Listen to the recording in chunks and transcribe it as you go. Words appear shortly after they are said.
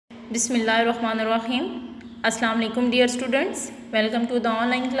Bismillahirrahmanirrahim. Assalamu alaikum dear students. Welcome to the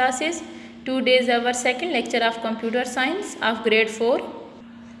online classes. Today is our second lecture of computer science of grade 4.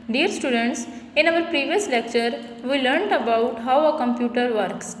 Dear students, in our previous lecture we learned about how a computer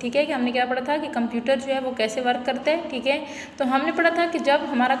works. ठीक है कि हमने क्या पढ़ा था कि computer जो है वो कैसे वर्क करता है. ठीक है, तो हमने पढ़ा था कि जब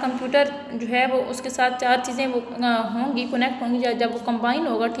हमारा कंप्यूटर जो है वो उसके साथ चार चीज़ें वो होंगी, कनेक्ट होंगी, जब वो कंबाइन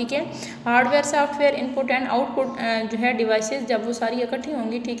होगा. ठीक है, hardware, software, input and output जो है डिवाइसेस, जब वो सारी इकट्ठी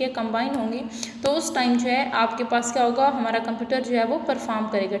होंगी, ठीक है, कंबाइन होंगी, तो उस टाइम जो है आपके पास क्या होगा, हमारा कंप्यूटर जो है वो परफॉर्म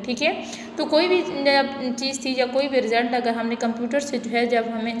करेगा. ठीक है, तो कोई भी चीज़ थी या कोई भी रिजल्ट अगर हमने कंप्यूटर से जो है जब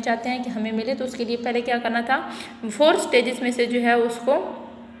हमें चाहते हैं कि हमें मिले, तो उसके लिए पहले क्या करना था, 4 स्टेजेस में से जो है उसको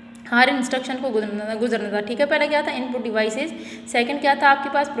हर इंस्ट्रक्शन को गुजरना था. ठीक है, पहले क्या था, इनपुट डिवाइसेस, सेकंड क्या था आपके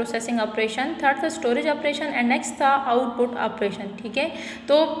पास प्रोसेसिंग ऑपरेशन, थर्ड था स्टोरेज ऑपरेशन एंड नेक्स्ट था आउटपुट ऑपरेशन. ठीक है,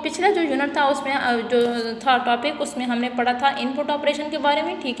 तो पिछला जो यूनिट था उसमें जो था टॉपिक, उसमें हमने पढ़ा था इनपुट ऑपरेशन के बारे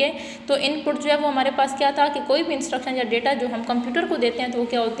में. ठीक है, तो इनपुट जो है वो हमारे पास क्या था कि कोई भी इंस्ट्रक्शन या डेटा जो हम कंप्यूटर को देते हैं तो वो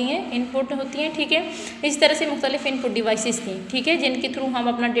क्या होती हैं, इनपुट होती हैं. ठीक है, इस तरह से मुख्तलिफ इनपुट डिवाइसेस थी. ठीक है, जिनके थ्रू हम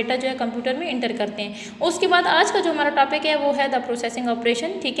अपना डेटा जो है कंप्यूटर में इंटर करते हैं. उसके बाद आज का जो हमारा टॉपिक है वो है द प्रोसेसिंग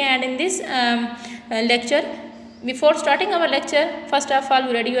ऑपरेशन. ठीक है, in this lecture, before starting our lecture, first of all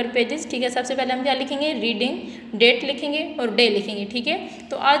ready your pages. ठीक है, सबसे पहले हम क्या लिखेंगे, रीडिंग, डेट लिखेंगे और डे लिखेंगे. ठीक है,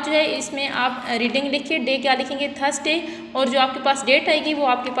 तो आज जो है इसमें आप रीडिंग लिखिए, डे क्या लिखेंगे, थर्सडे, और जो आपके पास डेट आएगी वो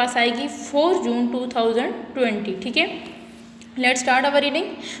आपके पास आएगी 4 जून 2020. ठीक है, let's start our reading.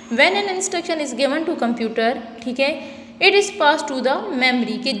 When an instruction is given to computer, ठीक है, it is pass to the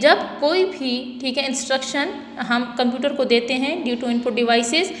memory, कि जब कोई भी, ठीक है, इंस्ट्रक्शन हम कंप्यूटर को देते हैं ड्यू टू इनपुट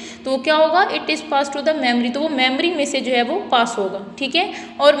डिवाइसेस, तो क्या होगा, it is pass to the memory, तो वो मेमरी में से जो है वो पास होगा. ठीक है,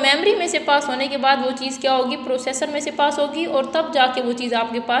 और मेमरी में से पास होने के बाद वो चीज़ क्या होगी, प्रोसेसर में से पास होगी, और तब जाके वो चीज़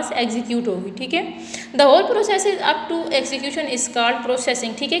आपके पास एग्जीक्यूट होगी. ठीक है, the whole process is up to execution is called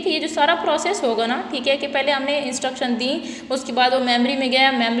processing. ठीक है, कि ये जो सारा प्रोसेस होगा ना, ठीक है, कि पहले हमने इंस्ट्रक्शन दी, उसके बाद वो मेमरी में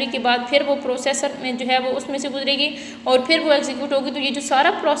गया, मेमरी के बाद फिर वो प्रोसेसर में जो है वो उसमें से गुजरेगी और फिर वो एग्जीक्यूट होगी. तो ये जो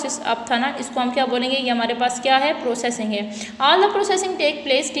सारा प्रोसेस अब था ना, इसको हम क्या बोलेंगे, ये हमारे पास क्या है, प्रोसेसिंग है. All the processing take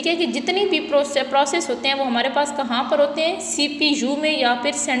place. ठीक है, कि जितनी भी प्रोसेस होते हैं वो हमारे पास कहाँ पर होते हैं, CPU में या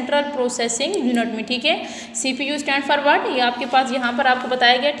फिर सेंट्रल प्रोसेसिंग यूनिट में. ठीक है, CPU स्टैंड फॉर व्हाट, ये आपके पास यहाँ पर आपको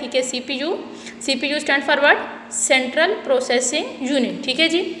बताया गया. ठीक है, CPU stand for what, central processing unit. ठीक है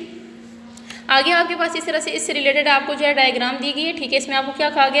जी, आगे आपके पास इस तरह से इससे रिलेटेड आपको जो है डायग्राम दी गई है. ठीक है, इसमें आपको क्या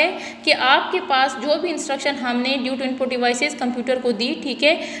कहा गया है कि आपके पास जो भी इंस्ट्रक्शन हमने due to input devices computer को दी, ठीक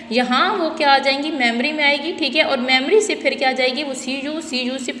है, यहाँ वो क्या आ जाएंगी, मेमोरी में आएगी. ठीक है, और मेमोरी से फिर क्या आ जाएगी, वो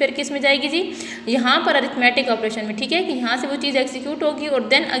CPU से फिर किस में जाएगी जी, यहाँ पर अरिथमेटिक ऑपरेशन में. ठीक है, कि यहाँ से वो चीज़ एग्जीक्यूट होगी और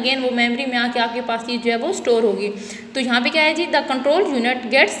देन अगेन वो मेमोरी में आके आपके पास चीज़ जो है वो स्टोर होगी. तो यहाँ पे क्या है जी, the control unit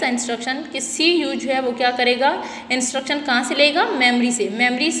gets the instruction, कि CPU जो है वो क्या करेगा, इंस्ट्रक्शन कहाँ से लेगा, मेमोरी से.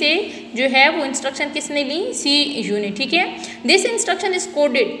 मेमोरी से जो है वो इंस्ट्रक्शन किसने ली, CPU ने. ठीक है, दिस इंस्ट्रक्शन इज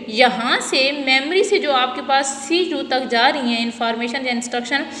कोडेड, यहाँ से मेमोरी से जो आपके पास CPU तक जा रही हैं इंफॉर्मेशन या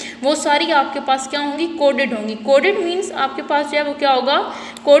इंस्ट्रक्शन, वो सारी आपके पास क्या होंगी, कोडेड होंगी. कोडेड मीन्स आपके पास जो है वो क्या होगा,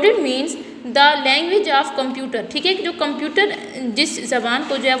 coded means the language of computer. ठीक है, जो कंप्यूटर जिस जबान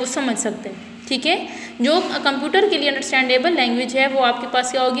को जो है वो समझ सकते हैं. ठीक है, जो कंप्यूटर के लिए अंडरस्टैंडेबल लैंग्वेज है वो आपके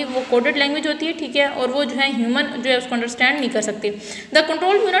पास क्या होगी, वो कोडेड लैंग्वेज होती है. ठीक है, और वो जो है ह्यूमन जो है उसको अंडरस्टैंड नहीं कर सकते. The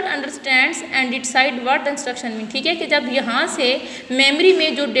control unit understands and decide what the instruction mean. ठीक है, कि जब यहाँ से मेमोरी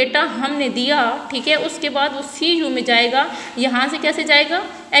में जो डेटा हमने दिया, ठीक है, उसके बाद वो CPU में जाएगा, यहाँ से कैसे जाएगा,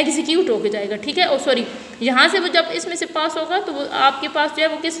 एग्जीक्यूट होकर जाएगा. ठीक है, सॉरी, यहाँ से वो जब इसमें से पास होगा तो वो आपके पास जो है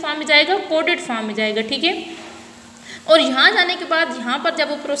वो किस फॉर्म में जाएगा, कोडेड फॉर्म में जाएगा. ठीक है, और यहाँ जाने के बाद यहाँ पर जब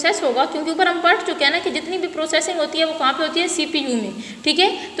वो प्रोसेस होगा, क्योंकि ऊपर हम पढ़ चुके हैं ना कि जितनी भी प्रोसेसिंग होती है वो कहाँ पे होती है, CPU में. ठीक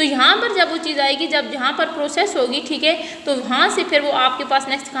है, तो यहाँ पर जब वो चीज़ आएगी, जब यहाँ पर प्रोसेस होगी, ठीक है, तो वहाँ से फिर वो आपके पास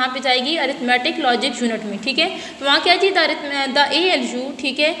नेक्स्ट कहाँ पे जाएगी, अरिथमेटिक लॉजिक यूनिट में. ठीक है, तो वहाँ क्या जी, द ALU,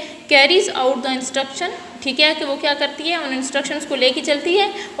 ठीक है, कैरीज आउट द इंस्ट्रक्शन. ठीक है, कि वो क्या करती है, उन इंस्ट्रक्शंस को लेके चलती है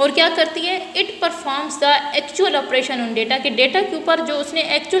और क्या करती है, it performs the actual operation on data, कि डेटा के ऊपर जो उसने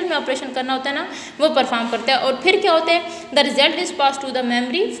एक्चुअल में ऑपरेशन करना होता है ना, वो परफॉर्म करता है. और फिर क्या होता है, the result is pass to the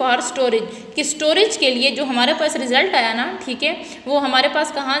memory for storage, कि स्टोरेज के लिए जो हमारे पास रिजल्ट आया ना, ठीक है, वो हमारे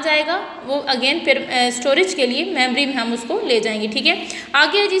पास कहाँ जाएगा, वो अगेन फिर स्टोरेज के लिए मेमोरी में हम उसको ले जाएंगे. ठीक है,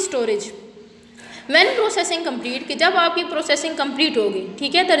 आगे है जी स्टोरेज. व्हेन प्रोसेसिंग कंप्लीट, कि जब आपकी प्रोसेसिंग कंप्लीट होगी,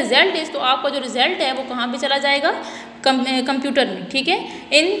 ठीक है, द रिजल्ट इज, तो आपका जो रिजल्ट है वो कहाँ पे चला जाएगा, कंप्यूटर में, ठीक है,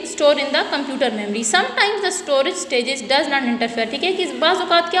 इन store in the computer memory. Sometimes the storage stages does not interfere, ठीक है, कि बाज़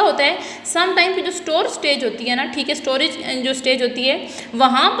औक़ात क्या होता है, समटाइम की जो स्टोर स्टेज होती है ना, ठीक है, स्टोरेज जो स्टेज होती है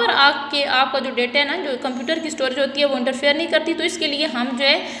वहाँ पर आपका जो डेटा है ना, जो कंप्यूटर की स्टोरेज होती है वो इंटरफेयर नहीं करती। तो इसके लिए हम जो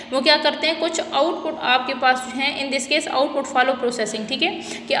है वो क्या करते हैं, कुछ आउटपुट आपके पास जो है, in this case output follow processing, ठीक है,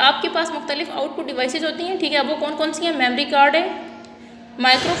 कि आपके पास मुख्तलिफ आउटपुट डिवाइसेज होती हैं, ठीक है, वो कौन कौन सी हैं, मेमोरी कार्ड है,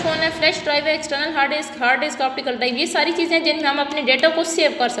 माइक्रोफोन है, फ्लैश ड्राइव है, external hard disk optical drive, ये सारी चीज़ें जिनमें हम अपने डेटा को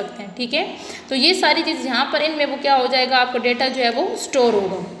सेव कर सकते हैं, ठीक है। तो ये सारी चीज़ यहाँ पर इनमें वो क्या हो जाएगा, आपका डेटा जो है वो स्टोर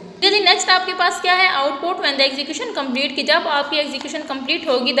होगा। चलिए नेक्स्ट आपके पास क्या है, output when the execution complete, कि जब आपकी एग्जीक्यूशन कंप्लीट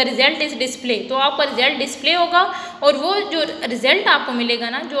होगी द रिजल्ट इज डिस्प्ले, तो आपका रिजल्ट डिस्प्ले होगा और वो जो रिजल्ट आपको मिलेगा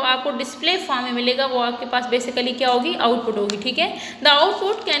ना, जो आपको डिस्प्ले फॉर्म में मिलेगा वो आपके पास बेसिकली क्या होगी, आउटपुट होगी, ठीक है। The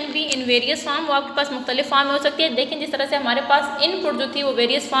output can be in various form, वो आपके पास मुख्तलिफ फॉर्म में हो सकती है। देखें जिस तरह से हमारे पास इनपुट जो थी वो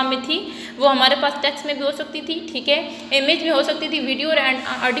वेरियस फॉर्म में थी, वो हमारे पास टेक्स्ट में भी हो सकती थी, ठीक है, इमेज में हो सकती थी, वीडियो एंड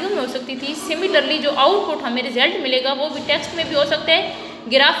ऑडियो में हो सकती थी। सिमिलरली जो आउटपुट हमें रिजल्ट मिलेगा वो भी टेक्स्ट में भी हो सकता है,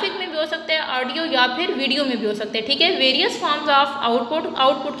 ग्राफिक में भी हो सकता है, ऑडियो या फिर वीडियो में भी हो सकते हैं, ठीक है। वेरियस फॉर्म्स ऑफ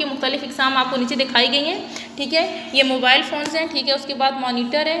आउटपुट की मुख्तलिफ इकसाम आपको नीचे दिखाई गई हैं, ठीक है। ये मोबाइल फ़ोन्स हैं, ठीक है, उसके बाद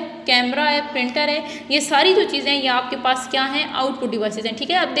मॉनिटर है, कैमरा है, प्रिंटर है, ये सारी जो चीज़ें ये आपके पास क्या हैं, आउटपुट डिवाइसेज हैं,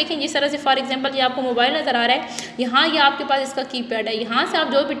 ठीक है। अब देखें जिस तरह से फॉर एग्जांपल ये आपको मोबाइल नज़र आ रहा है, यहाँ ये आपके पास इसका कीपैड है, यहाँ से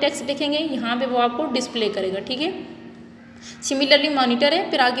आप जो भी टेक्स्ट लिखेंगे यहाँ पर वो आपको डिस्प्ले करेगा, ठीक है। सिमिलरली मॉनिटर है,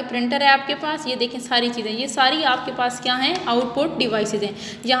 फिर आगे प्रिंटर है आपके पास, ये देखें सारी चीज़ें, ये सारी आपके पास क्या हैं, आउटपुट डिवाइसेज हैं।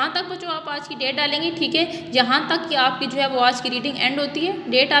 यहाँ तक बच्चों आप आज की डेट डालेंगे, ठीक है, यहाँ तक कि आपकी जो है वो आज की रीडिंग एंड होती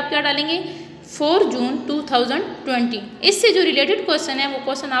है। डेट आप क्या डालेंगे, 4 जून 2020। इससे जो रिलेटेड क्वेश्चन है वो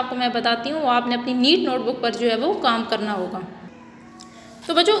क्वेश्चन आपको मैं बताती हूँ, वो आपने अपनी नीट नोटबुक पर जो है वो काम करना होगा।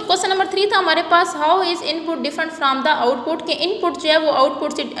 तो बच्चों क्वेश्चन नंबर 3 था हमारे पास, how is input different from the output, के इनपुट जो है वो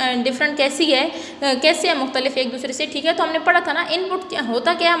आउटपुट से डिफरेंट कैसी है, कैसे है मुख्तलिफ एक दूसरे से, ठीक है। तो हमने पढ़ा था ना, इनपुट क्या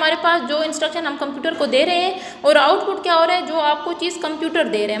होता क्या है, हमारे पास जो इंस्ट्रक्शन हम कंप्यूटर को दे रहे हैं, और आउटपुट क्या हो रहा है, जो आपको चीज़ कंप्यूटर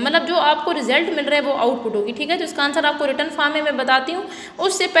दे रहे हैं, मतलब जो आपको रिजल्ट मिल रहा है वो आउटपुट होगी, ठीक है। तो इसका आंसर आपको रिटर्न फॉर्म में मैं बताती हूँ।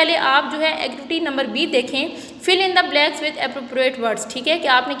 उससे पहले आप जो है एक्टिविटी नंबर बी देखें, fill in the blanks with appropriate words, ठीक है, कि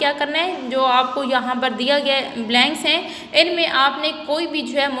आपने क्या करना है, जो आपको यहाँ पर दिया गया ब्लैंक्स हैं इनमें आपने कोई भी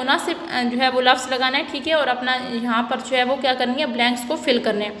जो है मुनासिब जो है वो लफ्ज़ लगाना है, ठीक है, और अपना यहाँ पर जो है वो क्या करनी है, ब्लैंक्स को फिल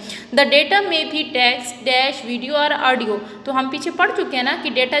करने हैं। द डेटा में भी टेक्स्ट डैश वीडियो और ऑडियो, तो हम पीछे पढ़ चुके हैं ना कि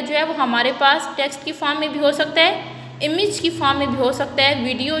डेटा जो है वो हमारे पास टेक्स्ट की फॉर्म में भी हो सकता है, इमेज की फॉर्म में भी हो सकता है,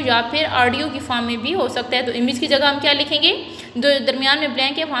 वीडियो या फिर ऑडियो की फॉर्म में भी हो सकता है। तो इमेज की जगह हम क्या लिखेंगे, जो दरमियान में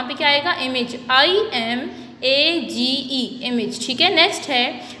ब्लैंक है वहाँ पे क्या आएगा, इमेज, IMAGE, इमेज, ठीक है। नेक्स्ट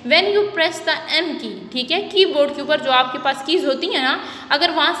है when you press the M की, ठीक है, कीबोर्ड के ऊपर जो आपके पास कीज़ होती हैं ना,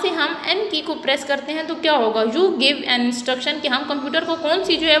 अगर वहाँ से हम M की को प्रेस करते हैं तो क्या होगा, यू गिव एन इंस्ट्रक्शन, कि हम कंप्यूटर को कौन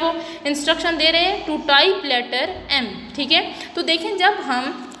सी जो है वो इंस्ट्रक्शन दे रहे हैं, टू टाइप लेटर M, ठीक है। तो देखें जब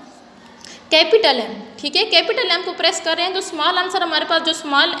हम कैपिटल M, ठीक है, कैपिटल M को प्रेस कर रहे हैं तो स्मॉल आंसर हमारे पास जो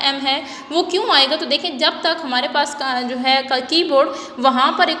स्मॉल m है वो क्यों आएगा, तो देखें जब तक हमारे पास जो है कीबोर्ड,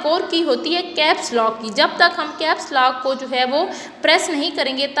 वहाँ पर एक और की होती है कैप्स लॉक की, जब तक हम कैप्स लॉक को जो है वो प्रेस नहीं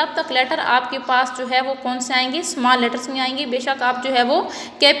करेंगे तब तक लेटर आपके पास जो है वो कौन से आएंगे, स्मॉल लेटर्स में आएंगे। बेशक आप जो है वो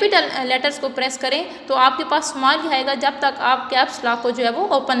कैपिटल लेटर्स को प्रेस करें तो आपके पास स्मॉल ही आएगा जब तक आप कैप्स लॉक को जो है वो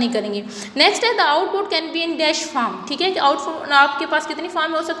ओपन नहीं करेंगे। नेक्स्ट है the output can be in dash form, ठीक है, कि आउटपुट आपके पास कितनी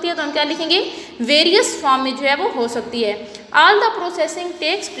फॉर्म में हो सकती है, तो हम क्या लिखेंगे, वेरियस फॉर्म में जो है वो हो सकती है। All the processing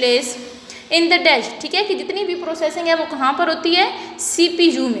takes place in the dash, ठीक है, कि जितनी भी प्रोसेसिंग है वो कहाँ पर होती है,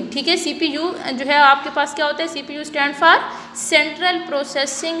 CPU में, ठीक है। CPU जो है आपके पास क्या होता है, CPU stand for central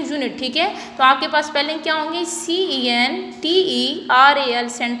processing unit, ठीक है। तो आपके पास स्पेलिंग क्या होंगी, CENTERAL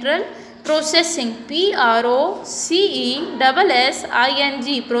central processing,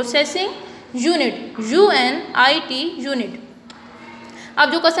 PROCESSING processing unit, UNIT unit.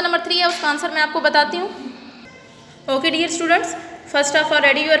 अब जो क्वेश्चन नंबर 3 है उसका आंसर मैं आपको बताती हूँ। Okay dear students, first of all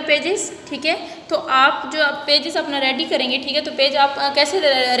ready your pages, ठीक है। तो आप जो पेजेस अपना रेडी करेंगे, ठीक है, तो पेज आप कैसे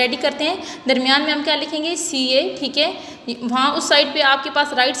रेडी करते हैं, दरमियान में हम क्या लिखेंगे, CA, ठीक है, वहाँ उस साइड पे आपके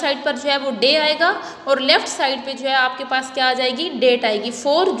पास राइट साइड पर जो है वो डे आएगा और लेफ्ट साइड पे जो है आपके पास क्या आ जाएगी, डेट आएगी,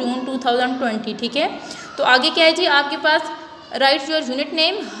 4 जून 2020, ठीक है। तो आगे क्या है जी, आपके पास right your unit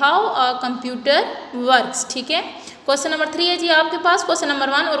name, how a computer works, ठीक है। क्वेश्चन नंबर 3 है जी आपके पास, क्वेश्चन नंबर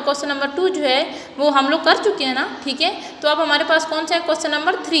 1 और क्वेश्चन नंबर 2 जो है वो हम लोग कर चुके हैं ना, ठीक है। तो अब हमारे पास कौन सा है, क्वेश्चन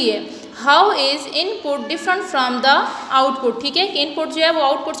नंबर 3 है, how is input different from the output, ठीक है, कि इनपुट जो है वो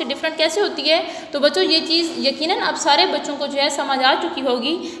आउटपुट से डिफरेंट कैसे होती है। तो बच्चों ये चीज़ यकीनन अब सारे बच्चों को जो है समझ आ चुकी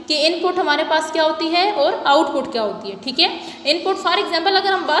होगी कि इनपुट हमारे पास क्या होती है और आउटपुट क्या होती है, ठीक है। इनपुट फॉर एग्जाम्पल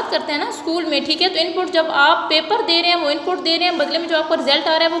अगर हम बात करते हैं ना स्कूल में, ठीक है, तो इनपुट जब आप पेपर दे रहे हैं वो इनपुट दे रहे हैं, बदले में जो आपका रिजल्ट आ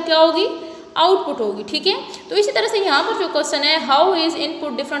रहा है वो क्या होगी, आउटपुट होगी, ठीक है। तो इसी तरह से यहाँ पर जो क्वेश्चन है, how is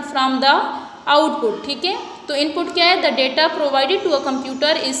input different from the output, ठीक है। तो इनपुट क्या है, the data provided to a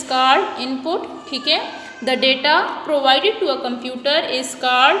computer is called input, ठीक है। The data provided to a computer is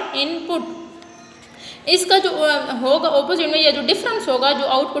called input. इसका जो होगा ऑपोजिट में, या जो डिफरेंस होगा जो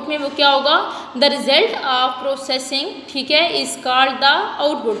आउटपुट में, वो क्या होगा, द रिजल्ट ऑफ प्रोसेसिंग, ठीक है, इज कॉल्ड द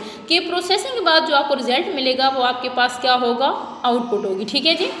आउटपुट। कि प्रोसेसिंग के बाद जो आपको रिजल्ट मिलेगा वो आपके पास क्या होगा, आउटपुट होगी, ठीक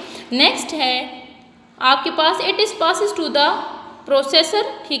है जी। नेक्स्ट है आपके पास, it is passes to the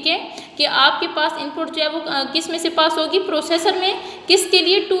processor, ठीक है, कि आपके पास इनपुट जो है वो किस में से पास होगी, प्रोसेसर में। किसके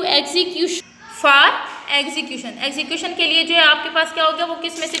लिए, to execution, for execution, execution के लिए जो है आपके पास क्या होगा, वो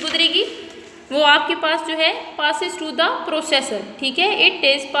किस में से गुजरेगी, वो आपके पास जो है पासिस टू द प्रोसेसर, ठीक है। It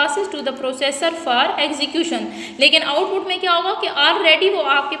is passes to the processor for execution. लेकिन आउटपुट में क्या होगा कि ऑलरेडी वो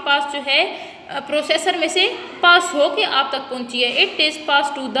आपके पास जो है प्रोसेसर में से पास हो के आप तक पहुंची है। It is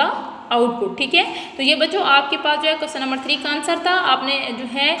pass to the output, ठीक है। तो ये बच्चों आपके पास जो है क्वेश्चन नंबर 3 का आंसर था। आपने जो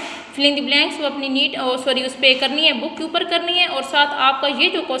है फिलिंग द ब्लैंक्स वो अपनी नीट उस पर करनी है, बुक के ऊपर करनी है, और साथ आपका ये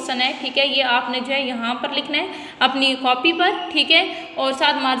जो क्वेश्चन है, ठीक है, ये आपने जो है यहाँ पर लिखना है अपनी कॉपी पर, ठीक है। और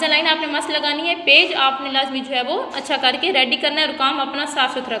साथ मार्जिन लाइन आपने मस्त लगानी है, पेज आपने लाजमी जो है वो अच्छा करके रेडी करना है और काम अपना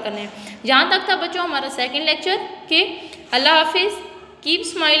साफ सुथरा करना है। जहाँ तक था बच्चों हमारा सेकेंड लेक्चर के। अल्लाह हाफिज़, keep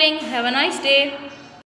smiling, have a nice day.